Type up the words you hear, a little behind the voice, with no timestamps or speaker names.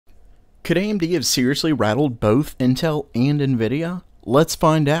Could AMD have seriously rattled both Intel and Nvidia? Let's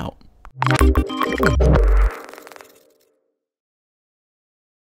find out.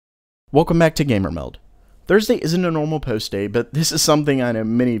 Welcome back to Gamer Meld. Thursday isn't a normal post day, but this is something I know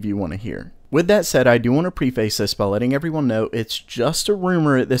many of you want to hear. With that said, I do want to preface this by letting everyone know it's just a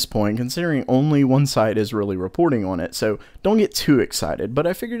rumor at this point, considering only one site is really reporting on it, so don't get too excited, but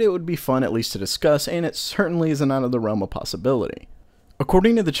I figured it would be fun at least to discuss, and it certainly isn't out of the realm of possibility.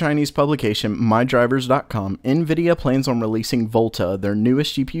 According to the Chinese publication MyDrivers.com, Nvidia plans on releasing Volta, their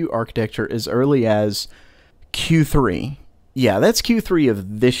newest GPU architecture, as early as Q3. Yeah, that's Q3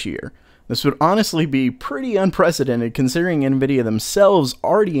 of this year. This would honestly be pretty unprecedented considering Nvidia themselves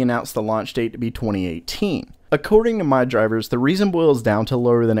already announced the launch date to be 2018. According to MyDrivers, the reason boils down to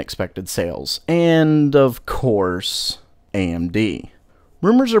lower than expected sales. And, of course, AMD.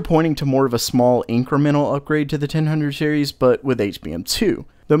 Rumors are pointing to more of a small incremental upgrade to the 1000 series, but with HBM2.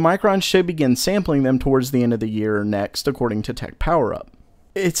 The Micron should begin sampling them towards the end of the year or next, according to Tech PowerUp.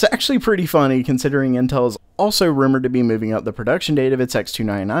 It's actually pretty funny considering Intel is also rumored to be moving up the production date of its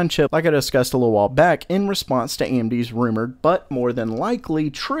X299 chip, like I discussed a little while back, in response to AMD's rumored, but more than likely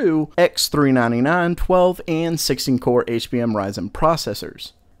true, X399, 12, and 16-core HBM Ryzen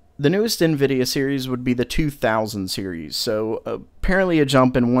processors. The newest Nvidia series would be the 2000 series, so apparently a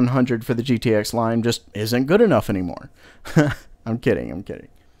jump in 100 for the GTX line just isn't good enough anymore. I'm kidding.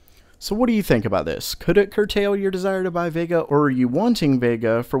 So what do you think about this? Could it curtail your desire to buy Vega, or are you wanting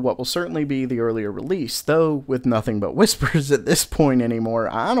Vega for what will certainly be the earlier release, though with nothing but whispers at this point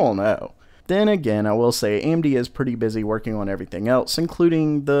anymore? I don't know. Then again, I will say AMD is pretty busy working on everything else,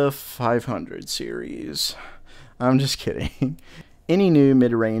 including the 500 series. I'm just kidding. Any new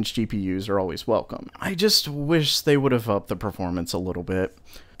mid-range GPUs are always welcome. I just wish they would have upped the performance a little bit.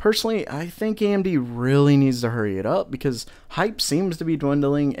 Personally, I think AMD really needs to hurry it up because hype seems to be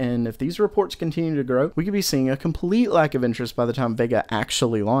dwindling, and if these reports continue to grow, we could be seeing a complete lack of interest by the time Vega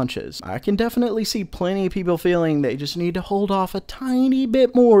actually launches. I can definitely see plenty of people feeling they just need to hold off a tiny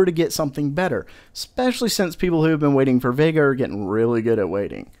bit more to get something better, especially since people who have been waiting for Vega are getting really good at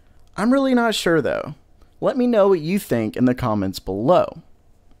waiting. I'm really not sure though. Let me know what you think in the comments below.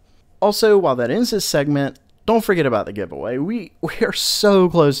 Also, while that ends this segment, don't forget about the giveaway. We are so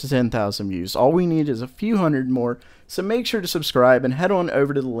close to 10,000 views. All we need is a few hundred more, so make sure to subscribe and head on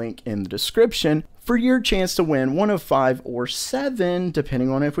over to the link in the description for your chance to win one of 5 or 7, depending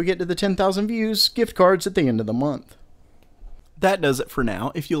on if we get to the 10,000 views, gift cards at the end of the month. That does it for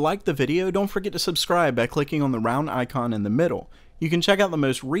now. If you liked the video, don't forget to subscribe by clicking on the round icon in the middle. You can check out the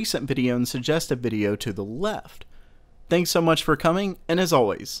most recent video and suggest a video to the left. Thanks so much for coming, and as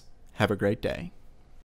always, have a great day.